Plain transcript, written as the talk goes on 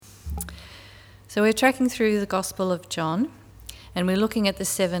So we're tracking through the Gospel of John, and we're looking at the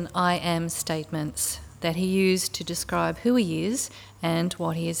 7 I am statements that he used to describe who he is and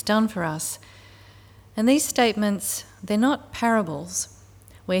what he has done for us. And these statements, they're not parables,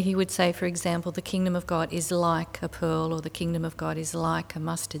 where he would say, for example, the kingdom of God is like a pearl, or the kingdom of God is like a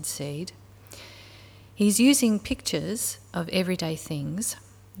mustard seed. He's using pictures of everyday things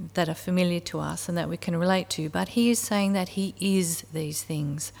that are familiar to us and that we can relate to, but he is saying that he is these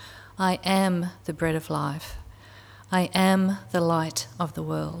things. I am the bread of life. I am the light of the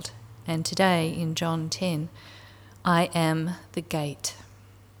world. And today in John 10, I am the gate.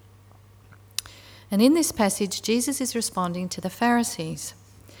 And in this passage, Jesus is responding to the Pharisees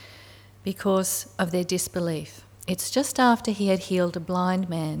because of their disbelief. It's just after he had healed a blind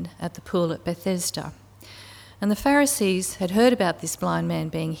man at the pool at Bethesda. And the Pharisees had heard about this blind man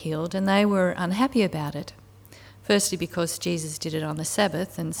being healed, and they were unhappy about it. Firstly, because Jesus did it on the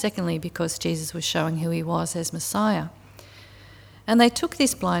Sabbath, and secondly, because Jesus was showing who he was as Messiah. And they took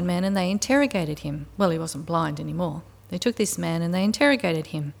this blind man and they interrogated him. Well, he wasn't blind anymore. They took this man and they interrogated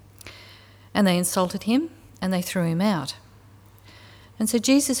him. And they insulted him and they threw him out. And so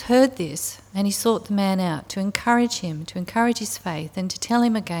Jesus heard this and he sought the man out to encourage him, to encourage his faith, and to tell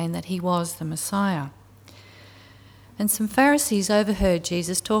him again that he was the Messiah. And some Pharisees overheard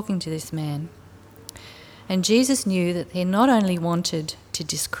Jesus talking to this man. And Jesus knew that they not only wanted to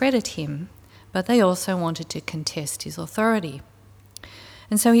discredit him, but they also wanted to contest his authority.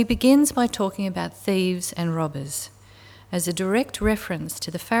 And so he begins by talking about thieves and robbers as a direct reference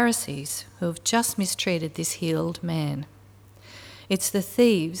to the Pharisees who have just mistreated this healed man. It's the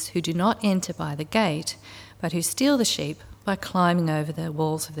thieves who do not enter by the gate, but who steal the sheep by climbing over the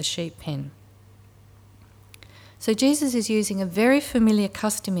walls of the sheep pen. So Jesus is using a very familiar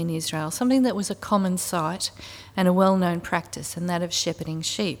custom in Israel, something that was a common sight and a well-known practice, and that of shepherding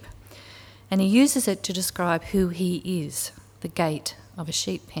sheep. And he uses it to describe who he is, the gate of a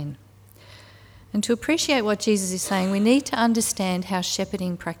sheep pen. And to appreciate what Jesus is saying, we need to understand how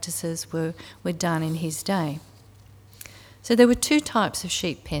shepherding practices were done in his day. So there were 2 types of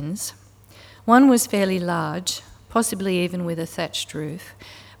sheep pens. One was fairly large, possibly even with a thatched roof,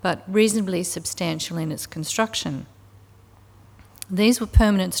 but reasonably substantial in its construction. These were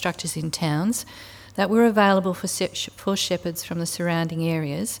permanent structures in towns that were available for shepherds from the surrounding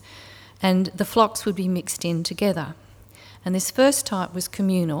areas, and the flocks would be mixed in together. And this first type was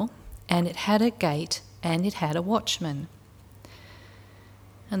communal, and it had a gate and it had a watchman.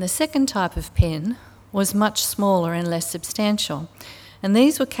 And the second type of pen was much smaller and less substantial, and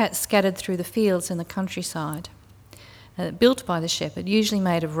these were scattered through the fields and the countryside. Built by the shepherd, usually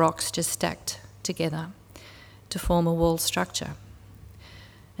made of rocks just stacked together to form a walled structure.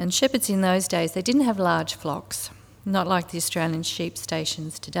 And shepherds in those days, they didn't have large flocks, not like the Australian sheep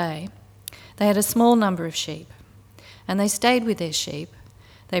stations today. They had a small number of sheep, and they stayed with their sheep.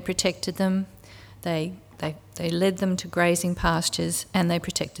 They protected them, they led them to grazing pastures, and they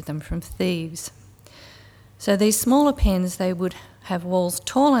protected them from thieves. So these smaller pens, they would have walls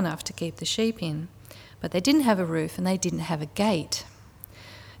tall enough to keep the sheep in, but they didn't have a roof and they didn't have a gate.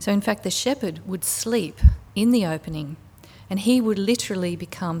 So in fact, the shepherd would sleep in the opening, and he would literally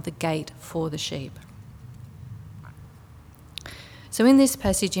become the gate for the sheep. So in this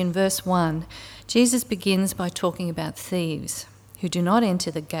passage in verse 1, Jesus begins by talking about thieves who do not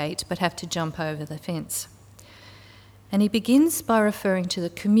enter the gate but have to jump over the fence. And he begins by referring to the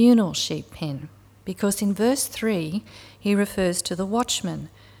communal sheep pen, because in verse 3 he refers to the watchman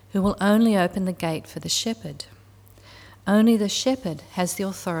who will only open the gate for the shepherd. Only the shepherd has the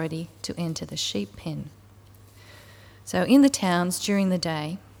authority to enter the sheep pen. So in the towns during the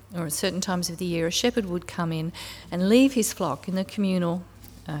day, or at certain times of the year, a shepherd would come in and leave his flock in the communal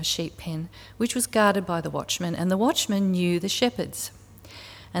sheep pen, which was guarded by the watchman, and the watchman knew the shepherds.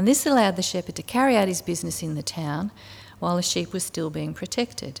 And this allowed the shepherd to carry out his business in the town while the sheep was still being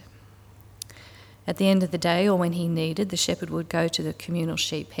protected. At the end of the day, or when he needed, the shepherd would go to the communal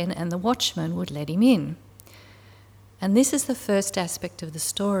sheep pen and the watchman would let him in. And this is the first aspect of the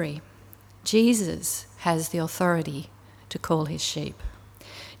story. Jesus has the authority to call his sheep.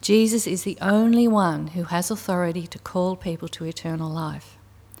 Jesus is the only one who has authority to call people to eternal life.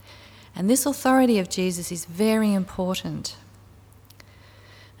 And this authority of Jesus is very important.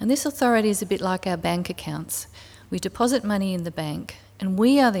 And this authority is a bit like our bank accounts. We deposit money in the bank, and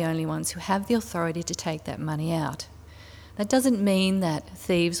we are the only ones who have the authority to take that money out. That doesn't mean that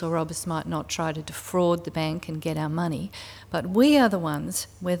thieves or robbers might not try to defraud the bank and get our money, but we are the ones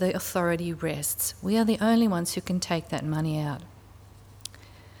where the authority rests. We are the only ones who can take that money out.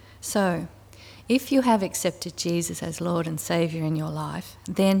 So, If you have accepted Jesus as Lord and Saviour in your life,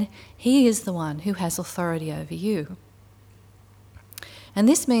 then he is the one who has authority over you. And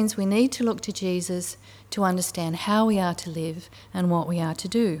this means we need to look to Jesus to understand how we are to live and what we are to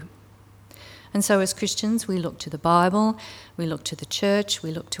do. And so as Christians, we look to the Bible, we look to the church,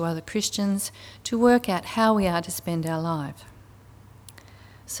 we look to other Christians to work out how we are to spend our life.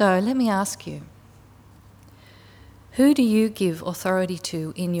 So let me ask you, who do you give authority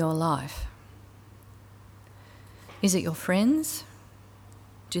to in your life? Is it your friends?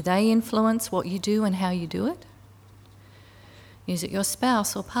 Do they influence what you do and how you do it? Is it your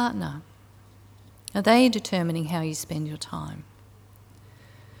spouse or partner? Are they determining how you spend your time?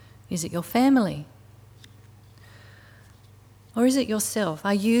 Is it your family? Or is it yourself?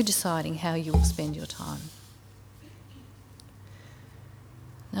 Are you deciding how you will spend your time?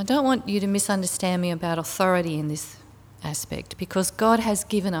 Now, I don't want you to misunderstand me about authority in this aspect, because God has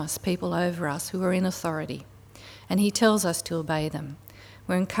given us people over us who are in authority, and he tells us to obey them.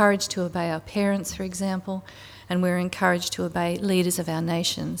 We're encouraged to obey our parents, for example, and we're encouraged to obey leaders of our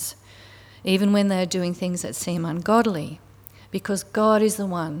nations, even when they're doing things that seem ungodly, because God is the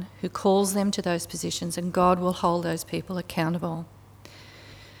one who calls them to those positions, and God will hold those people accountable.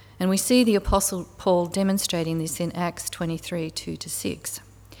 And we see the Apostle Paul demonstrating this in Acts 23, 2-6.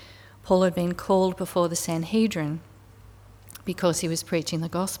 Paul had been called before the Sanhedrin because he was preaching the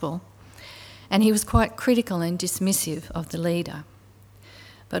gospel, and he was quite critical and dismissive of the leader.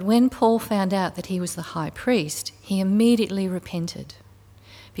 But when Paul found out that he was the high priest, he immediately repented,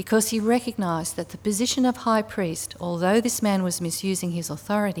 because he recognised that the position of high priest, although this man was misusing his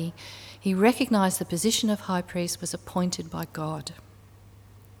authority, he recognised the position of high priest was appointed by God.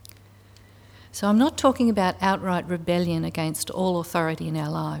 So I'm not talking about outright rebellion against all authority in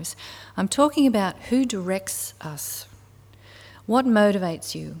our lives. I'm talking about who directs us, what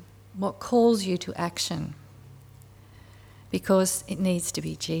motivates you, what calls you to action, because it needs to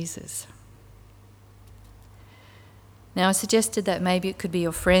be Jesus. Now, I suggested that maybe it could be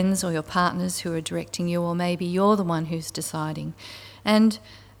your friends or your partners who are directing you, or maybe you're the one who's deciding. And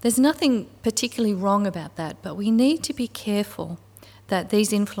there's nothing particularly wrong about that, but we need to be careful that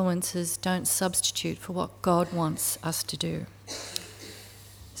these influences don't substitute for what God wants us to do.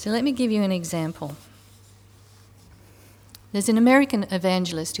 So let me give you an example. There's an American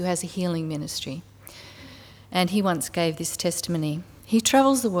evangelist who has a healing ministry, and he once gave this testimony. He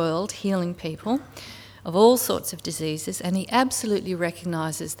travels the world healing people of all sorts of diseases, and he absolutely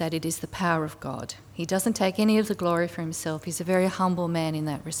recognises that it is the power of God. He doesn't take any of the glory for himself. He's a very humble man in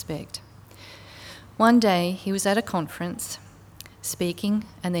that respect. One day he was at a conference speaking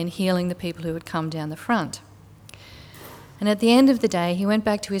and then healing the people who had come down the front. And at the end of the day, he went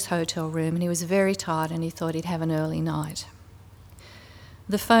back to his hotel room, and he was very tired, and he thought he'd have an early night.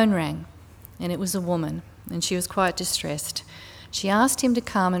 The phone rang, and it was a woman, and she was quite distressed. She asked him to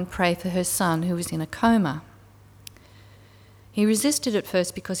come and pray for her son, who was in a coma. He resisted at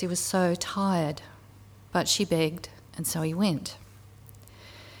first because he was so tired, but she begged, and so he went.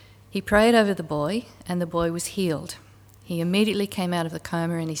 He prayed over the boy, and the boy was healed. He immediately came out of the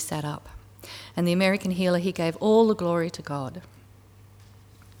coma and he sat up. And the American healer, he gave all the glory to God.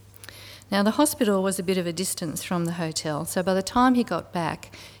 Now, the hospital was a bit of a distance from the hotel, so by the time he got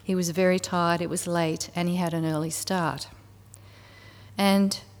back, he was very tired, it was late, and he had an early start.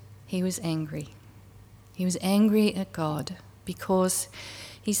 And he was angry. He was angry at God because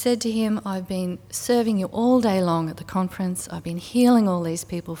he said to him, I've been serving you all day long at the conference. I've been healing all these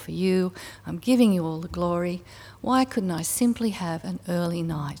people for you. I'm giving you all the glory. Why couldn't I simply have an early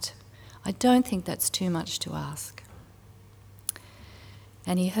night? I don't think that's too much to ask.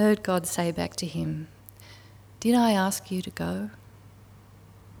 And he heard God say back to him, did I ask you to go?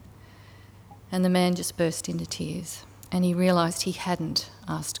 And the man just burst into tears, and he realised he hadn't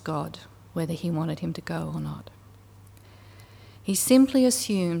asked God whether he wanted him to go or not. He simply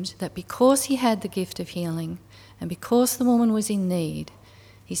assumed that because he had the gift of healing and because the woman was in need,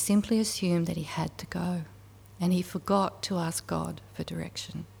 he simply assumed that he had to go, and he forgot to ask God for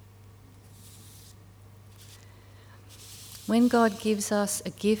direction. When God gives us a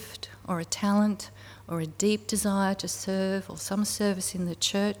gift or a talent or a deep desire to serve or some service in the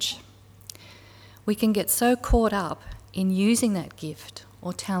church, we can get so caught up in using that gift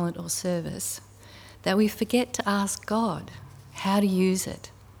or talent or service that we forget to ask God how to use it,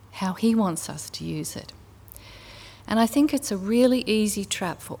 how he wants us to use it. And I think it's a really easy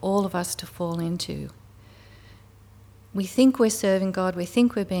trap for all of us to fall into. We think we're serving God, we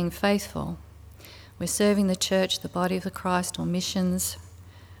think we're being faithful, we're serving the church, the body of the Christ, or missions,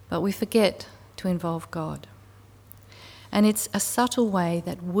 but we forget to involve God. And it's a subtle way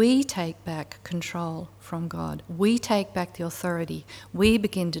that we take back control from God. We take back the authority. We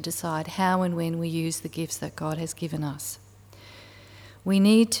begin to decide how and when we use the gifts that God has given us. We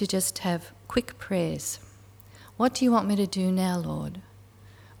need to just have quick prayers. What do you want me to do now, Lord?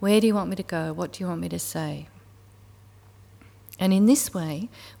 Where do you want me to go? What do you want me to say? And in this way,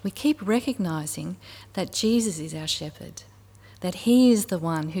 we keep recognising that Jesus is our shepherd, that he is the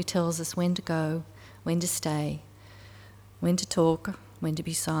one who tells us when to go, when to stay, when to talk, when to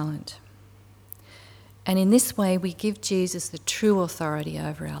be silent. And in this way, we give Jesus the true authority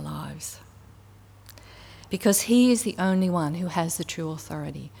over our lives. Because he is the only one who has the true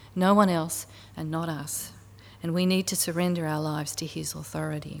authority, no one else and not us. And we need to surrender our lives to his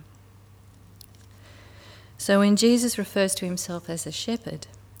authority. So when Jesus refers to himself as a shepherd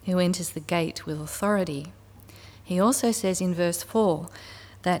who enters the gate with authority, he also says in verse 4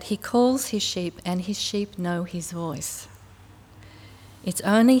 that he calls his sheep and his sheep know his voice. It's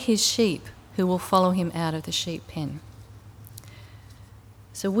only his sheep who will follow him out of the sheep pen.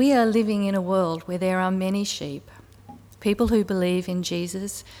 So we are living in a world where there are many sheep, people who believe in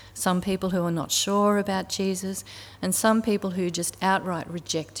Jesus, some people who are not sure about Jesus, and some people who just outright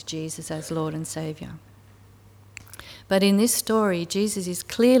reject Jesus as Lord and Saviour. But in this story, Jesus is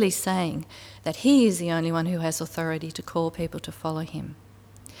clearly saying that he is the only one who has authority to call people to follow him.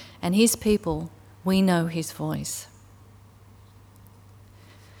 And his people, we know his voice.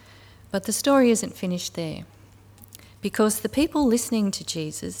 But the story isn't finished there, because the people listening to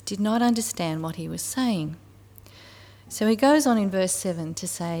Jesus did not understand what he was saying. So he goes on in verse 7 to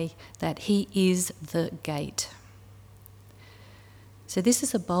say that he is the gate. So this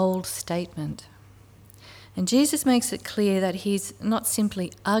is a bold statement. And Jesus makes it clear that he's not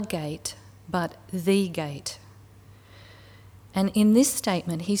simply a gate, but the gate. And in this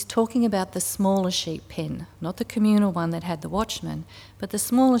statement, he's talking about the smaller sheep pen, not the communal one that had the watchman, but the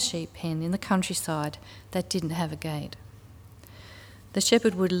smaller sheep pen in the countryside that didn't have a gate. The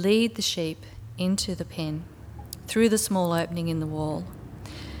shepherd would lead the sheep into the pen through the small opening in the wall,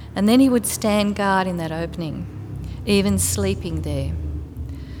 and then he would stand guard in that opening, even sleeping there,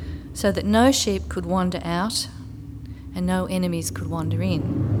 so that no sheep could wander out and no enemies could wander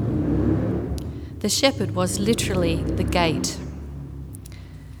in. The shepherd was literally the gate.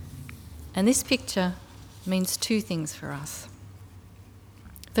 And this picture means two things for us.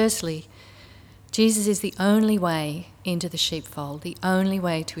 Firstly, Jesus is the only way into the sheepfold, the only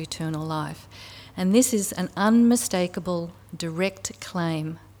way to eternal life. And this is an unmistakable, direct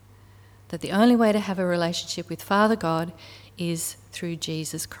claim that the only way to have a relationship with Father God is through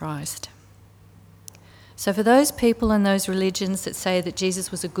Jesus Christ. So for those people and those religions that say that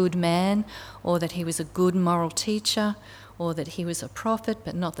Jesus was a good man, or that he was a good moral teacher, or that he was a prophet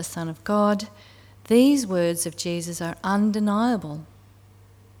but not the Son of God, these words of Jesus are undeniable.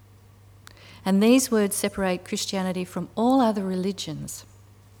 And these words separate Christianity from all other religions.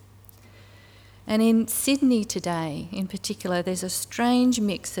 And in Sydney today, in particular, there's a strange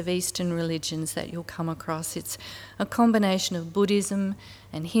mix of Eastern religions that you'll come across. It's a combination of Buddhism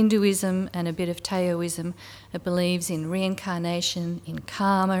and Hinduism and a bit of Taoism. It believes in reincarnation, in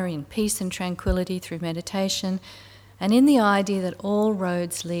karma, in peace and tranquility through meditation, and in the idea that all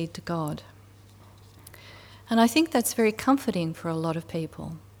roads lead to God. And I think that's very comforting for a lot of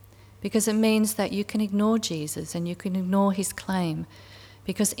people, because it means that you can ignore Jesus and you can ignore his claim,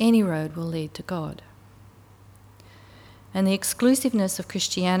 because any road will lead to God. And the exclusiveness of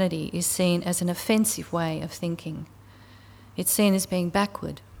Christianity is seen as an offensive way of thinking. It's seen as being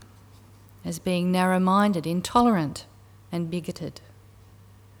backward, as being narrow-minded, intolerant, and bigoted.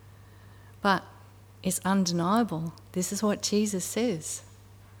 But it's undeniable. This is what Jesus says.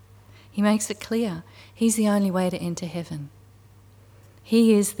 He makes it clear. He's the only way to enter heaven.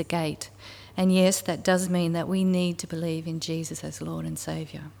 He is the gate. And yes, that does mean that we need to believe in Jesus as Lord and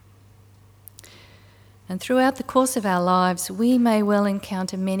Saviour. And throughout the course of our lives, we may well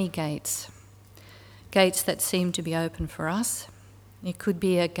encounter many gates. Gates that seem to be open for us. It could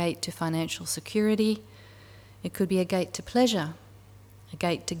be a gate to financial security. It could be a gate to pleasure, a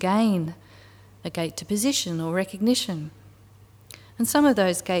gate to gain, a gate to position or recognition. And some of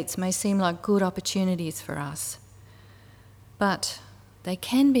those gates may seem like good opportunities for us. But they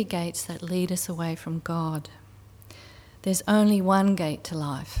can be gates that lead us away from God. There's only one gate to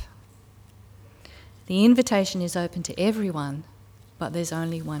life. The invitation is open to everyone, but there's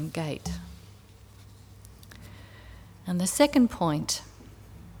only one gate. And the second point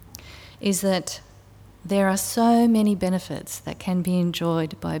is that there are so many benefits that can be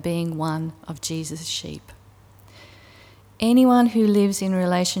enjoyed by being one of Jesus' sheep. Anyone who lives in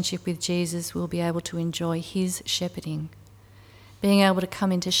relationship with Jesus will be able to enjoy his shepherding being able to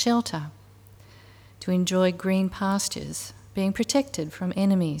come into shelter, to enjoy green pastures, being protected from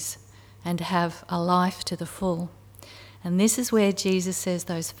enemies, and to have a life to the full. And this is where Jesus says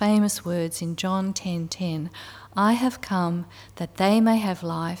those famous words in John 10:10, "I have come that they may have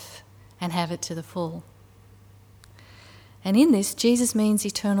life and have it to the full." And in this, Jesus means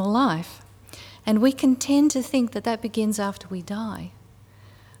eternal life. And we can tend to think that that begins after we die,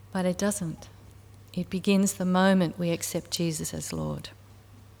 but it doesn't. It begins the moment we accept Jesus as Lord.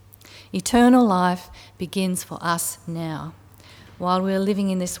 Eternal life begins for us now, while we're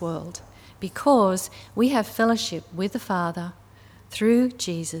living in this world, because we have fellowship with the Father through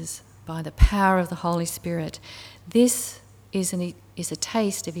Jesus by the power of the Holy Spirit. This is a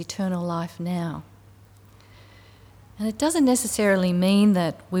taste of eternal life now. And it doesn't necessarily mean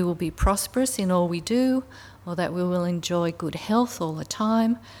that we will be prosperous in all we do, or that we will enjoy good health all the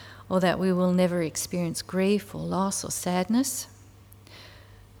time, or that we will never experience grief or loss or sadness.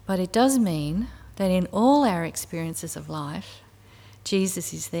 But it does mean that in all our experiences of life,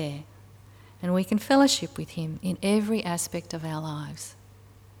 Jesus is there, and we can fellowship with him in every aspect of our lives.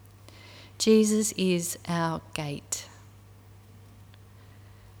 Jesus is our gate.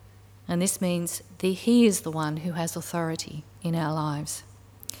 And this means that he is the one who has authority in our lives.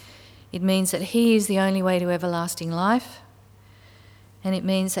 It means that he is the only way to everlasting life, and it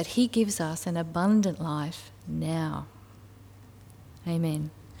means that he gives us an abundant life now.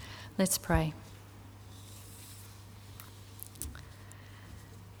 Amen. Let's pray.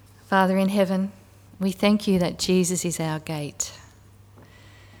 Father in heaven, we thank you that Jesus is our gate.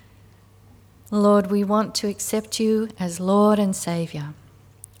 Lord, we want to accept you as Lord and Saviour.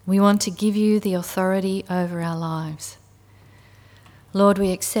 We want to give you the authority over our lives. Lord,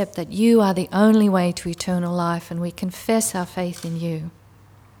 we accept that you are the only way to eternal life, and we confess our faith in you.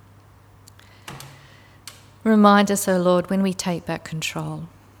 Remind us, O Lord, when we take back control.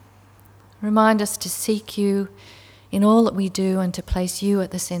 Remind us to seek you in all that we do and to place you at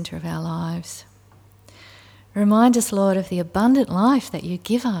the centre of our lives. Remind us, Lord, of the abundant life that you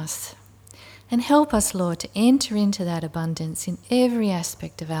give us. And help us, Lord, to enter into that abundance in every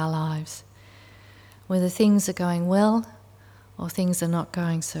aspect of our lives, whether things are going well or things are not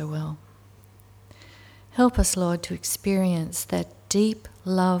going so well. Help us, Lord, to experience that deep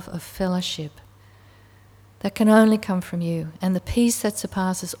love of fellowship that can only come from you, and the peace that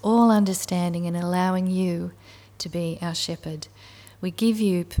surpasses all understanding in allowing you to be our shepherd. We give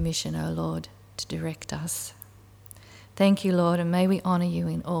you permission, O Lord, to direct us. Thank you, Lord, and may we honour you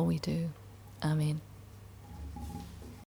in all we do. Amen.